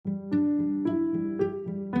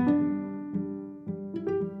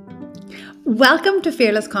Welcome to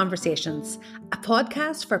Fearless Conversations, a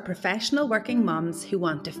podcast for professional working mums who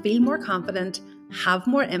want to feel more confident, have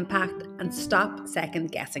more impact, and stop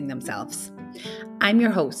second guessing themselves. I'm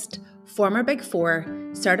your host, former Big Four,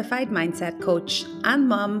 certified mindset coach, and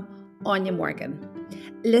mum, Anya Morgan.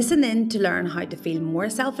 Listen in to learn how to feel more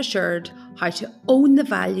self-assured, how to own the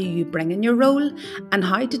value you bring in your role, and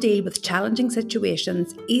how to deal with challenging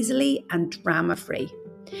situations easily and drama-free.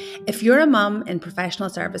 If you're a mum in professional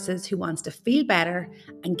services who wants to feel better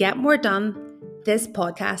and get more done, this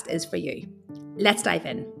podcast is for you. Let's dive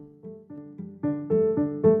in.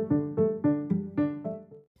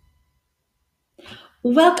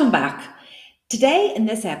 Welcome back. Today in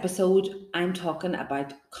this episode, I'm talking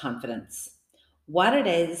about confidence. What it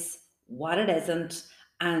is, what it isn't,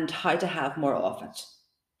 and how to have more of it.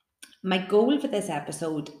 My goal for this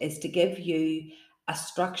episode is to give you a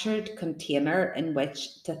structured container in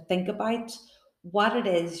which to think about what it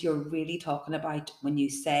is you're really talking about when you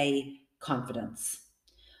say confidence.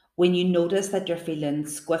 When you notice that you're feeling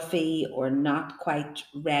squiffy or not quite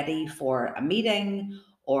ready for a meeting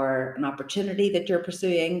or an opportunity that you're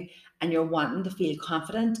pursuing and you're wanting to feel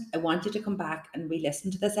confident, I want you to come back and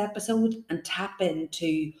re-listen to this episode and tap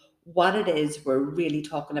into what it is we're really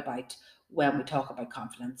talking about when we talk about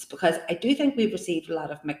confidence. Because I do think we've received a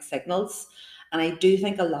lot of mixed signals, and I do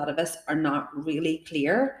think a lot of us are not really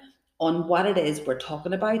clear on what it is we're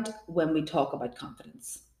talking about when we talk about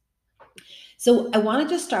confidence. So I want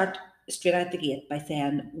to just start straight out the gate by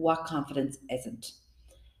saying what confidence isn't.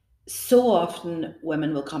 So often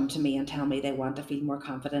women will come to me and tell me they want to feel more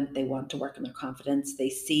confident, they want to work on their confidence, they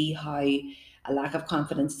see how a lack of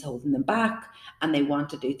confidence is holding them back, and they want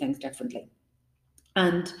to do things differently.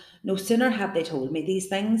 And no sooner have they told me these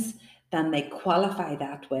things than they qualify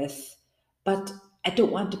that with, but I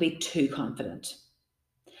don't want to be too confident.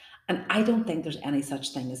 And I don't think there's any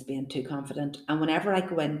such thing as being too confident. And whenever I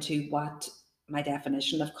go into what my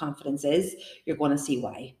definition of confidence is, you're going to see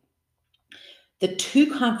why. The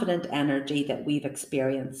too confident energy that we've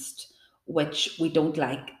experienced, which we don't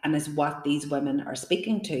like, and is what these women are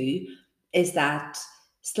speaking to, is that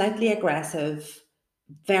slightly aggressive,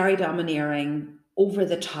 very domineering, over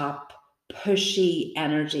the top, pushy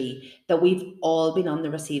energy that we've all been on the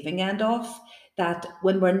receiving end of, that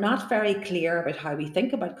when we're not very clear about how we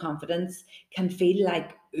think about confidence, can feel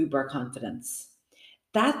like uber confidence.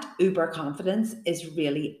 That uber confidence is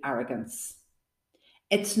really arrogance.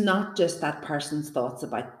 It's not just that person's thoughts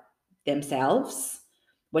about themselves,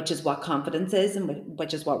 which is what confidence is and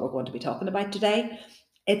which is what we're going to be talking about today.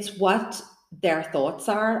 It's what their thoughts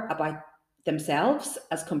are about themselves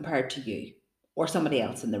as compared to you or somebody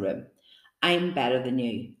else in the room. I'm better than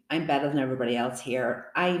you. I'm better than everybody else here.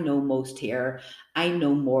 I know most here. I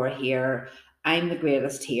know more here. I'm the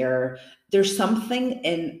greatest here. There's something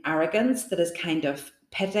in arrogance that is kind of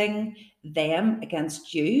pitting them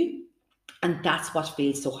against you. And that's what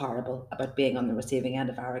feels so horrible about being on the receiving end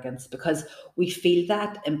of arrogance, because we feel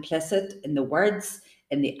that implicit in the words,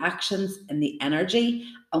 in the actions, in the energy,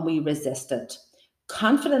 and we resist it.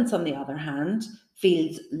 Confidence, on the other hand,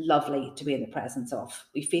 feels lovely to be in the presence of.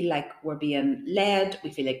 We feel like we're being led.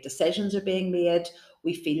 We feel like decisions are being made.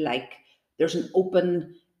 We feel like there's an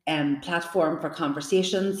open platform for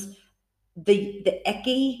conversations. The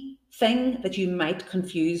icky thing that you might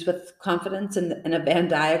confuse with confidence in a Venn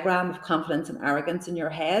diagram of confidence and arrogance in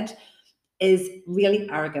your head is really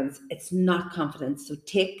arrogance. It's not confidence. So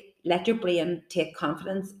let your brain take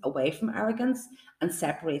confidence away from arrogance and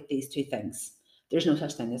separate these two things. There's no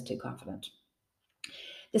such thing as too confident.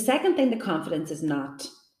 The second thing that confidence is not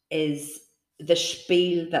is the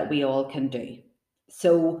spiel that we all can do.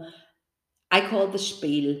 So I call the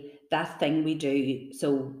spiel that thing we do.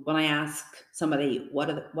 So when I ask somebody, what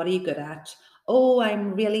are you good at? Oh,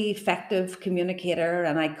 I'm really effective communicator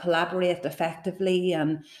and I collaborate effectively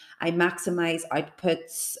and I maximize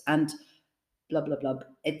outputs and blah, blah, blah.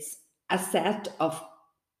 It's a set of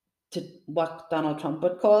what Donald Trump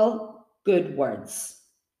would call good words.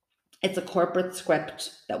 It's a corporate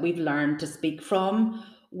script that we've learned to speak from,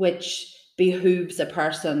 which behooves a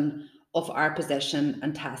person of our position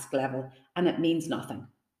and task level, and it means nothing.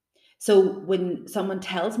 So when someone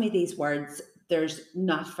tells me these words, there's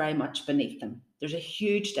not very much beneath them. There's a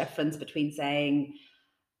huge difference between saying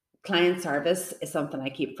client service is something I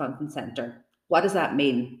keep front and center. What does that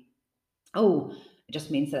mean? Oh, it just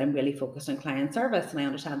means that I'm really focused on client service and I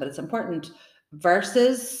understand that it's important,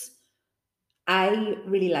 versus I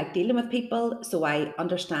really like dealing with people. So I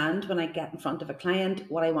understand when I get in front of a client,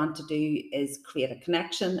 what I want to do is create a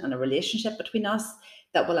connection and a relationship between us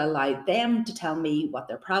that will allow them to tell me what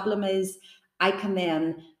their problem is. I can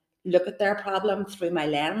then look at their problem through my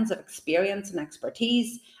lens of experience and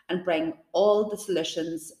expertise and bring all the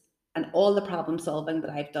solutions and all the problem solving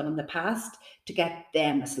that I've done in the past to get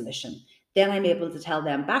them a solution. Then I'm able to tell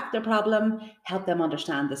them back their problem, help them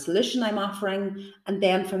understand the solution I'm offering, and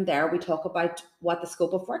then from there we talk about what the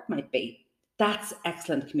scope of work might be. That's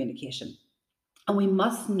excellent communication. And we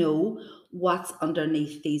must know what's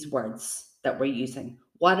underneath these words that we're using,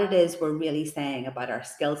 what it is we're really saying about our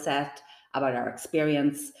skill set, about our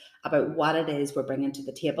experience, about what it is we're bringing to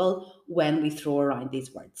the table when we throw around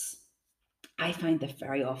these words. I find that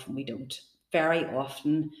very often we don't. Very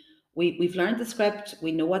often we've learned the script,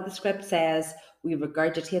 we know what the script says, we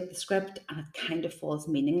regurgitate the script, and it kind of falls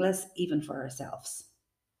meaningless even for ourselves.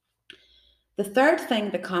 The third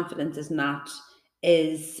thing that confidence is not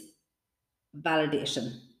is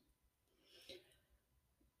validation.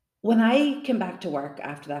 When I came back to work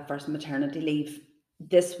after that first maternity leave,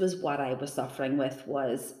 this was what I was suffering with.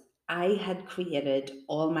 Was I had created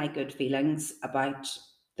all my good feelings about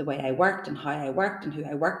the way I worked and how I worked and who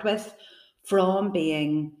I worked with from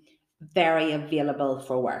being very available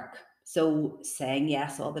for work. So saying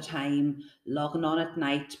yes all the time, logging on at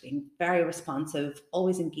night, being very responsive,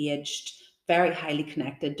 always engaged, very highly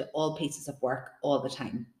connected to all pieces of work all the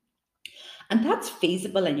time. And that's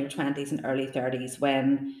feasible in your 20s and early 30s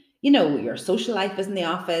when, your social life is in the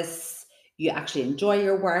office, you actually enjoy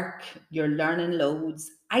your work, you're learning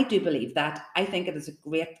loads. I do believe that. I think it is a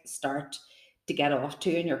great start to get off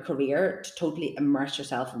to in your career, to totally immerse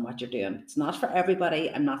yourself in what you're doing. It's not for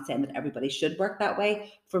everybody. I'm not saying that everybody should work that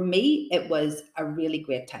way. For me, it was a really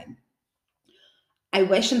great time. I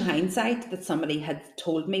wish in hindsight that somebody had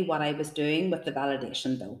told me what I was doing with the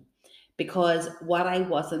validation though, because what I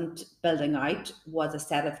wasn't building out was a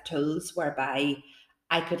set of tools whereby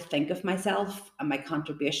I could think of myself and my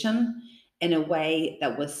contribution in a way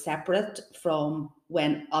that was separate from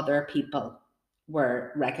when other people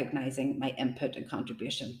were recognizing my input and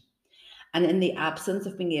contribution. And in the absence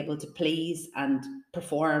of being able to please and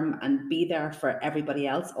perform and be there for everybody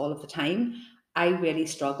else all of the time, I really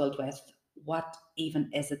struggled with what even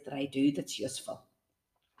is it that I do that's useful.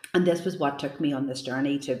 And this was what took me on this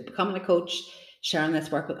journey to becoming a coach, sharing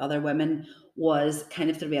this work with other women, was kind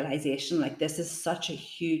of the realization like this is such a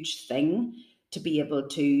huge thing to be able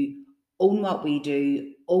to own what we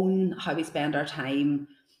do, own how we spend our time,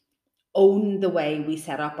 own the way we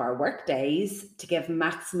set up our work days to give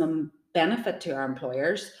maximum benefit to our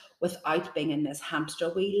employers without being in this hamster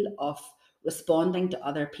wheel of responding to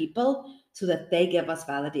other people so that they give us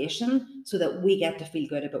validation so that we get to feel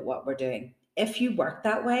good about what we're doing. If you work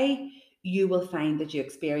that way, you will find that you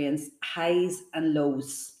experience highs and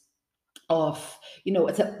lows of,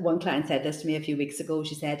 one client said this to me a few weeks ago.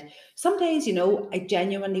 She said, some days, I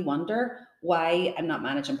genuinely wonder why I'm not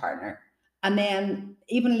managing partner. And then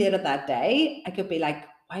even later that day, I could be like,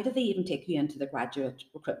 why did they even take you into the graduate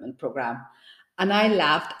recruitment program? And I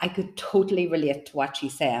laughed. I could totally relate to what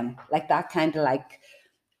she's saying. Like that kind of like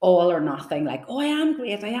all or nothing, like, oh, I am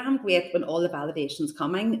great when all the validation's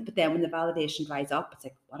coming. But then when the validation dries up, it's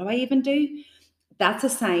like, what do I even do? That's a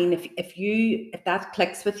sign. If that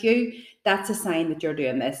clicks with you, that's a sign that you're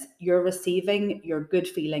doing this. You're receiving your good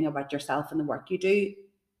feeling about yourself and the work you do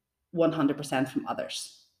 100% from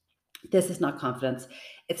others. This is not confidence.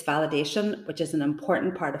 It's validation, which is an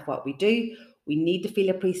important part of what we do. We need to feel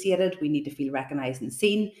appreciated. We need to feel recognized and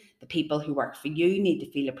seen. The people who work for you need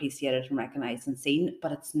to feel appreciated and recognized and seen,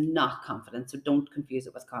 but it's not confidence. So don't confuse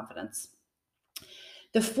it with confidence.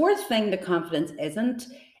 The fourth thing that confidence isn't,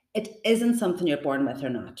 it isn't something you're born with or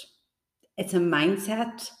not. It's a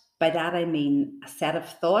mindset. By that I mean a set of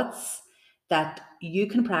thoughts that you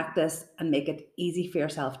can practice and make it easy for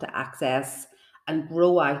yourself to access and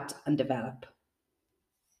grow out and develop.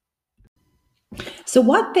 So,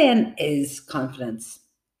 what then is confidence?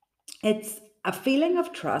 It's a feeling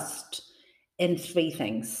of trust in three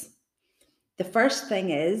things. The first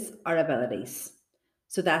thing is our abilities.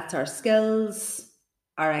 So, that's our skills,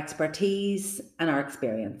 our expertise, and our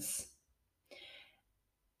experience.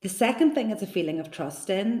 The second thing it's a feeling of trust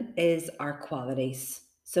in is our qualities.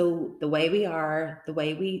 So, the way we are, the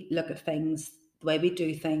way we look at things, the way we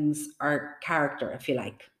do things, our character, if you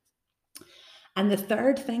like. And the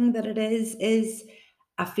third thing that it is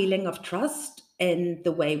a feeling of trust in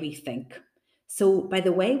the way we think. So, by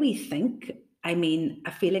the way we think, I mean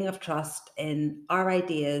a feeling of trust in our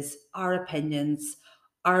ideas, our opinions,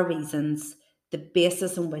 our reasons, the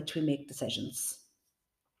basis on which we make decisions.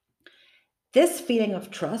 This feeling of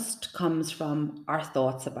trust comes from our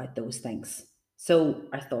thoughts about those things. So,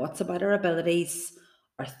 our thoughts about our abilities,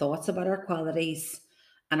 our thoughts about our qualities,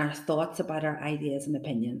 and our thoughts about our ideas and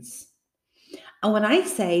opinions. And when I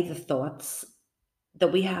say the thoughts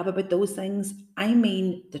that we have about those things, I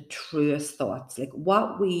mean the truest thoughts, like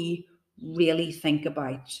what we really think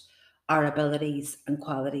about our abilities and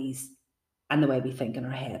qualities and the way we think in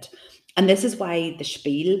our head. And this is why the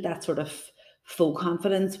spiel, that sort of faux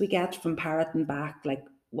confidence we get from parroting back, like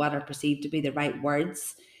what are perceived to be the right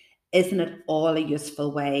words, isn't it all a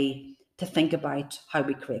useful way to think about how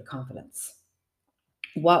we create confidence?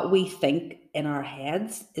 What we think in our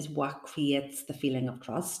heads is what creates the feeling of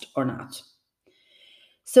trust or not.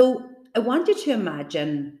 So I want you to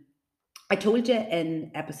imagine, I told you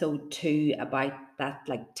in episode 2 about that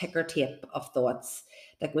like ticker tape of thoughts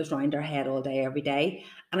that goes round our head all day, every day.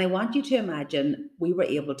 And I want you to imagine we were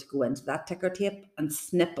able to go into that ticker tape and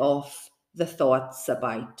snip off the thoughts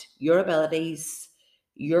about your abilities,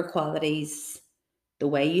 your qualities, the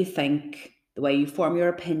way you think, the way you form your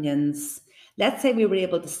opinions. Let's say we were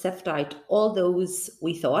able to sift out all those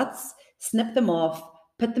wee thoughts, snip them off,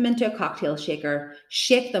 put them into a cocktail shaker,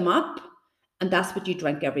 shake them up, and that's what you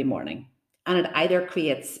drink every morning. And it either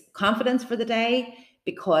creates confidence for the day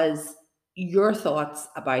because your thoughts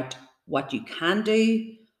about what you can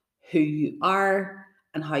do, who you are,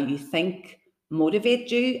 and how you think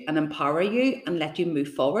motivate you and empower you and let you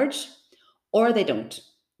move forward, or they don't.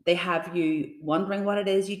 They have you wondering what it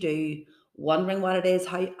is you do, wondering what it is,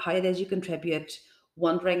 how it is you contribute,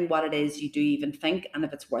 wondering what it is you do even think, and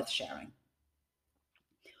if it's worth sharing.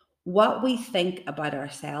 What we think about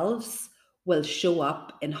ourselves will show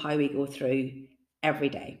up in how we go through every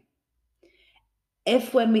day.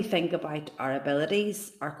 If when we think about our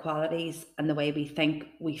abilities, our qualities, and the way we think,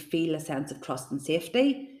 we feel a sense of trust and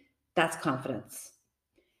safety, that's confidence.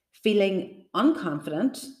 Feeling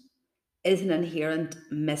unconfident is an inherent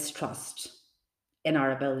mistrust in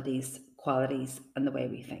our abilities, qualities, and the way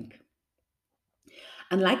we think.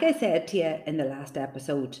 And like I said to you in the last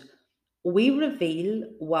episode, we reveal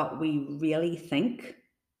what we really think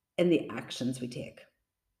in the actions we take.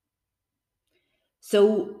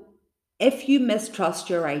 So if you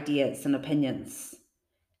mistrust your ideas and opinions,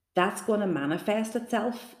 that's going to manifest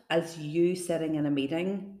itself as you sitting in a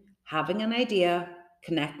meeting, having an idea,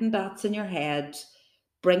 connecting dots in your head,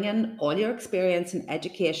 bringing all your experience and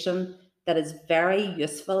education that is very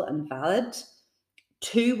useful and valid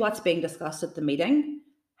to what's being discussed at the meeting,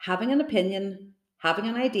 having an opinion, having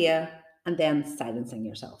an idea, and then silencing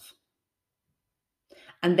yourself.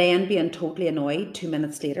 And then being totally annoyed 2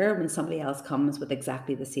 minutes later when somebody else comes with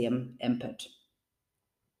exactly the same input.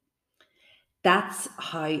 That's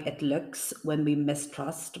how it looks when we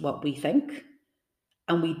mistrust what we think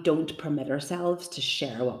and we don't permit ourselves to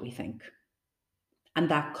share what we think. And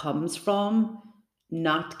that comes from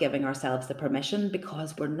not giving ourselves the permission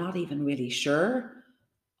because we're not even really sure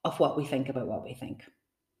of what we think about what we think.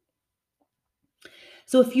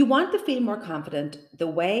 So if you want to feel more confident, the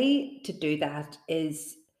way to do that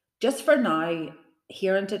is just for now,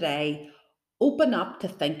 here and today, open up to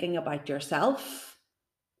thinking about yourself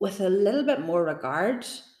with a little bit more regard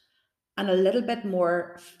and a little bit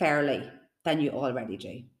more fairly than you already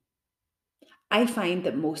do. I find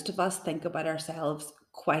that most of us think about ourselves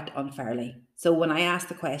quite unfairly. So when I ask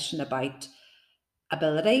the question about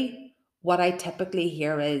ability, what I typically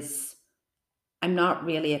hear is, I'm not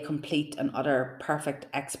really a complete and utter perfect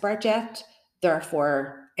expert yet,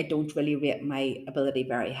 therefore I don't really rate my ability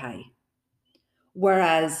very high.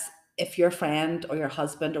 Whereas if your friend or your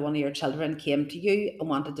husband or one of your children came to you and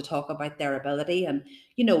wanted to talk about their ability and,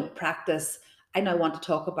 practice, I now want to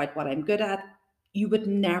talk about what I'm good at, you would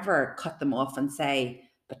never cut them off and say,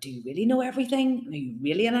 but do you really know everything? Are you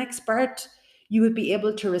really an expert? You would be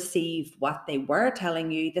able to receive what they were telling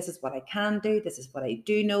you. This is what I can do. This is what I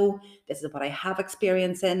do know. This is what I have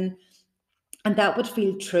experience in. And that would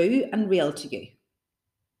feel true and real to you.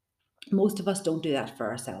 Most of us don't do that for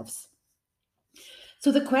ourselves.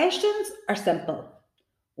 So the questions are simple.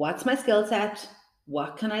 What's my skill set?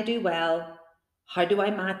 What can I do well? How do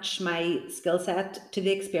I match my skill set to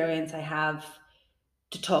the experience I have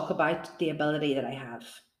to talk about the ability that I have?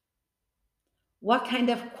 What kind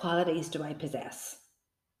of qualities do I possess?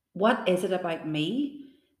 What is it about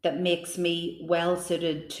me that makes me well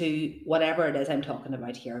suited to whatever it is I'm talking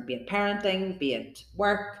about here, be it parenting, be it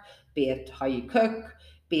work, be it how you cook,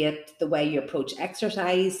 be it the way you approach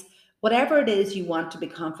exercise, whatever it is you want to be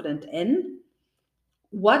confident in,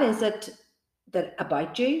 what is it that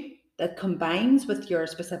about you that combines with your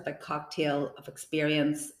specific cocktail of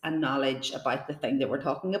experience and knowledge about the thing that we're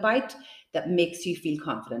talking about that makes you feel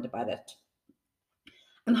confident about it?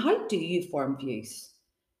 And how do you form views?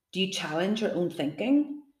 Do you challenge your own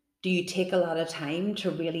thinking? Do you take a lot of time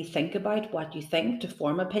to really think about what you think, to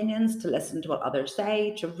form opinions, to listen to what others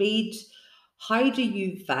say, to read? How do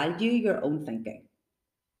you value your own thinking?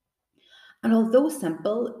 And although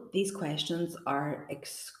simple, these questions are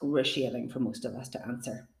excruciating for most of us to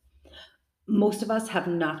answer. Most of us have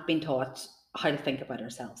not been taught how to think about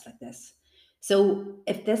ourselves like this. So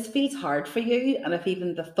if this feels hard for you, and if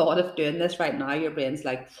even the thought of doing this right now, your brain's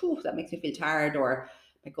like, "Phew, that makes me feel tired," or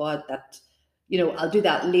 "My God, I'll do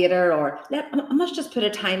that later," or I must just put a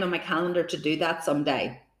time on my calendar to do that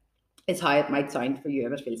someday, is how it might sound for you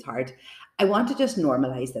if it feels hard. I want to just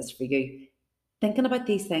normalize this for you. Thinking about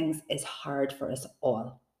these things is hard for us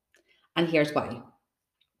all. And here's why.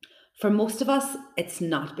 For most of us, it's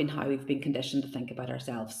not been how we've been conditioned to think about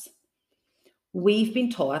ourselves. We've been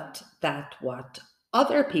taught that what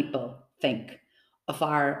other people think of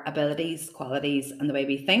our abilities, qualities, and the way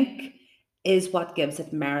we think is what gives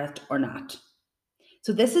it merit or not.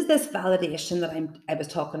 So this is this validation that I was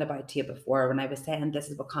talking about to you before when I was saying this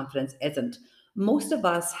is what confidence isn't. Most of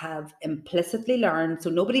us have implicitly learned, so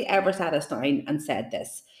nobody ever sat us down and said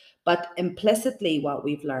this, but implicitly what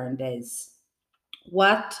we've learned is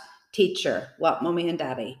what teacher, what mummy and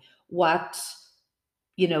daddy, what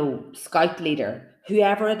scout leader,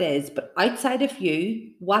 whoever it is, but outside of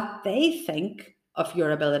you, what they think of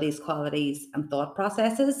your abilities, qualities, and thought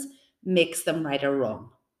processes makes them right or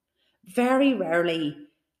wrong. Very rarely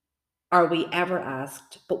are we ever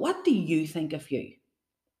asked, but what do you think of you?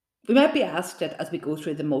 We might be asked it as we go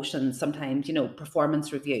through the motions sometimes,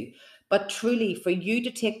 performance review. But truly, for you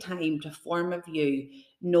to take time to form a view,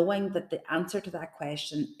 knowing that the answer to that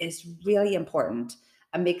question is really important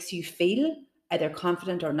and makes you feel either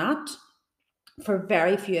confident or not, for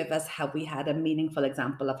very few of us have we had a meaningful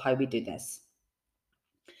example of how we do this.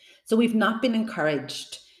 So we've not been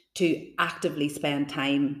encouraged to actively spend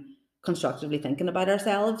time constructively thinking about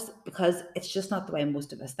ourselves because it's just not the way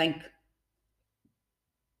most of us think.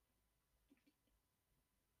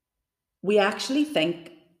 We actually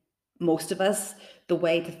think, most of us, the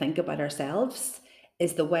way to think about ourselves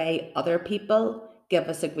is the way other people give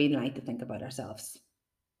us a green light to think about ourselves.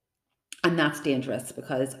 And that's dangerous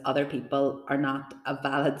because other people are not a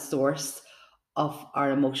valid source of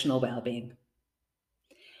our emotional well-being.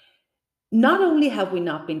 Not only have we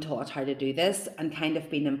not been taught how to do this and kind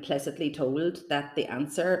of been implicitly told that the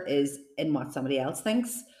answer is in what somebody else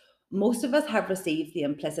thinks, most of us have received the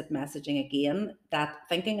implicit messaging again that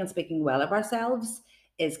thinking and speaking well of ourselves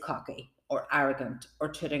is cocky or arrogant or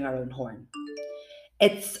tooting our own horn.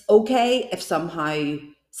 It's okay if somehow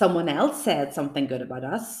someone else said something good about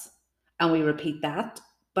us and we repeat that,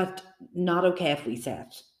 but not okay if we say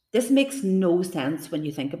it. This makes no sense when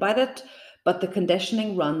you think about it, but the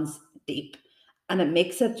conditioning runs deep and it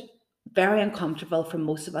makes it very uncomfortable for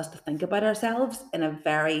most of us to think about ourselves in a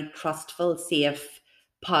very trustful, safe,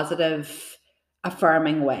 positive,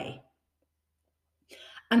 affirming way.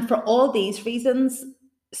 And for all these reasons,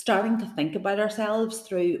 starting to think about ourselves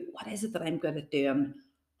through what is it that I'm good at doing?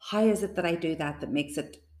 How is it that I do that that makes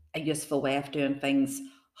it a useful way of doing things?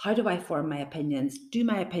 How do I form my opinions? Do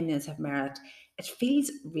my opinions have merit? It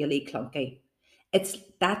feels really clunky. It's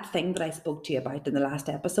that thing that I spoke to you about in the last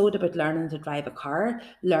episode about learning to drive a car,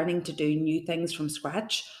 learning to do new things from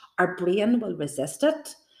scratch. Our brain will resist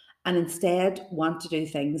it and instead want to do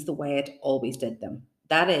things the way it always did them.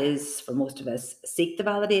 That is, for most of us, seek the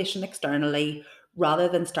validation externally rather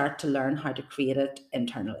than start to learn how to create it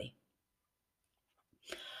internally.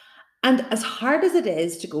 And as hard as it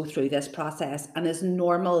is to go through this process, and as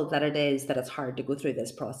normal that it is that it's hard to go through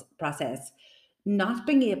this process, not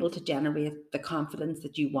being able to generate the confidence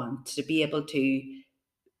that you want to be able to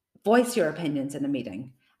voice your opinions in a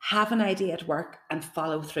meeting, have an idea at work and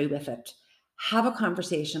follow through with it, have a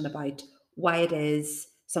conversation about why it is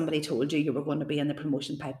somebody told you you were going to be in the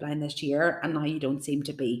promotion pipeline this year and now you don't seem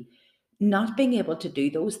to be. Not being able to do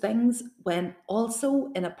those things when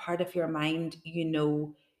also in a part of your mind, you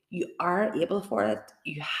are able for it,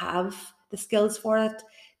 you have the skills for it,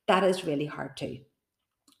 that is really hard too.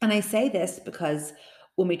 And I say this because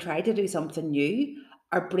when we try to do something new,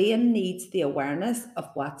 our brain needs the awareness of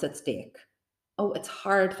what's at stake. Oh, it's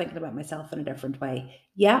hard thinking about myself in a different way.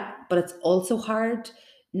 Yeah, but it's also hard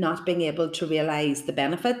not being able to realize the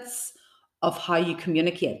benefits of how you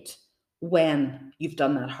communicate when you've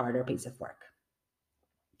done that harder piece of work.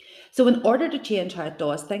 So, in order to change how it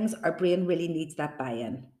does things, our brain really needs that buy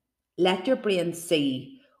in. Let your brain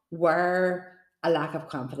see where a lack of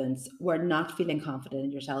confidence, where not feeling confident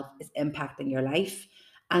in yourself is impacting your life,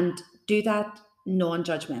 and do that non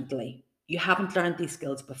judgmentally. You haven't learned these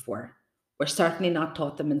skills before. We're certainly not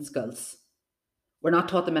taught them in schools. We're not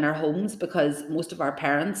taught them in our homes because most of our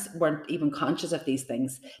parents weren't even conscious of these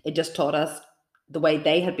things. They just taught us the way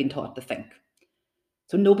they had been taught to think.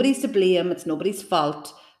 So nobody's to blame, it's nobody's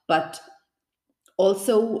fault, but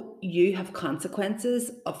also you have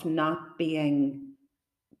consequences of not playing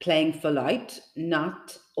full out,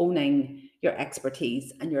 not owning your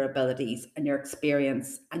expertise and your abilities and your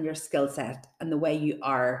experience and your skill set and the way you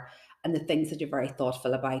are and the things that you're very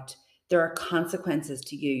thoughtful about. There are consequences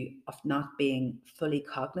to you of not being fully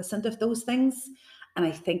cognizant of those things. And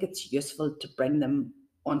I think it's useful to bring them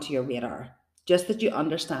onto your radar, just that you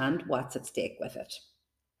understand what's at stake with it.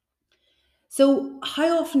 So,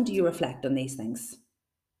 how often do you reflect on these things?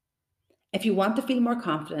 If you want to feel more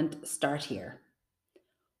confident, start here.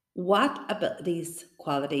 What abilities,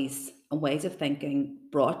 qualities, and ways of thinking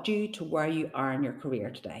brought you to where you are in your career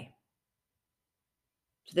today?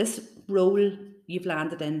 So, this role you've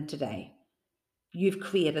landed in today, you've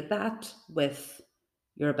created that with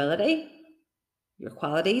your ability, your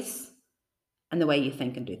qualities, and the way you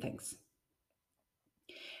think and do things.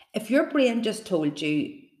 If your brain just told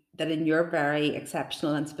you that in your very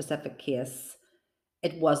exceptional and specific case,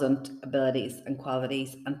 it wasn't abilities and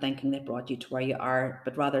qualities and thinking that brought you to where you are,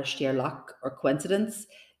 but rather sheer luck or coincidence,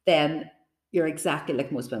 then you're exactly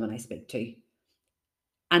like most women I speak to.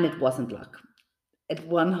 And it wasn't luck. It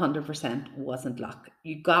 100% wasn't luck.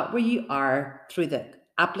 You got where you are through the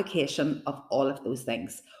application of all of those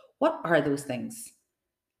things. What are those things?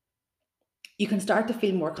 You can start to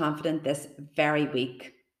feel more confident this very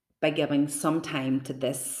week by giving some time to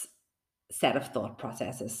this set of thought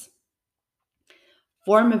processes.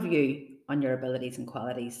 Form a view on your abilities and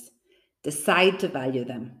qualities. Decide to value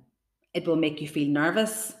them. It will make you feel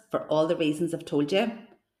nervous for all the reasons I've told you.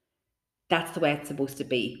 That's the way it's supposed to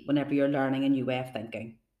be whenever you're learning a new way of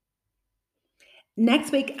thinking.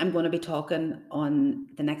 Next week, I'm going to be talking on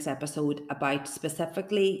the next episode about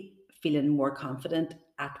specifically feeling more confident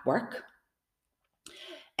at work.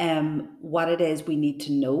 What it is we need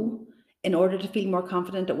to know in order to feel more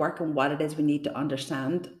confident at work, and what it is we need to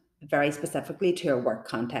understand very specifically to your work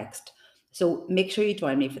context. So make sure you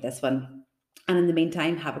join me for this one. And in the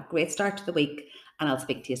meantime, have a great start to the week, and I'll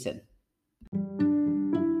speak to you soon.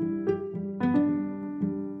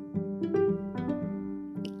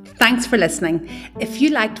 Thanks for listening. If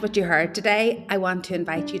you liked what you heard today, I want to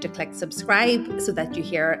invite you to click subscribe so that you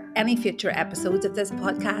hear any future episodes of this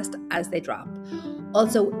podcast as they drop.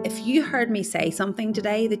 Also, if you heard me say something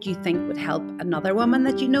today that you think would help another woman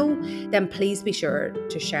that you know, then please be sure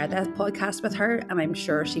to share that podcast with her, and I'm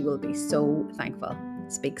sure she will be so thankful.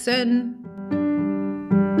 Speak soon.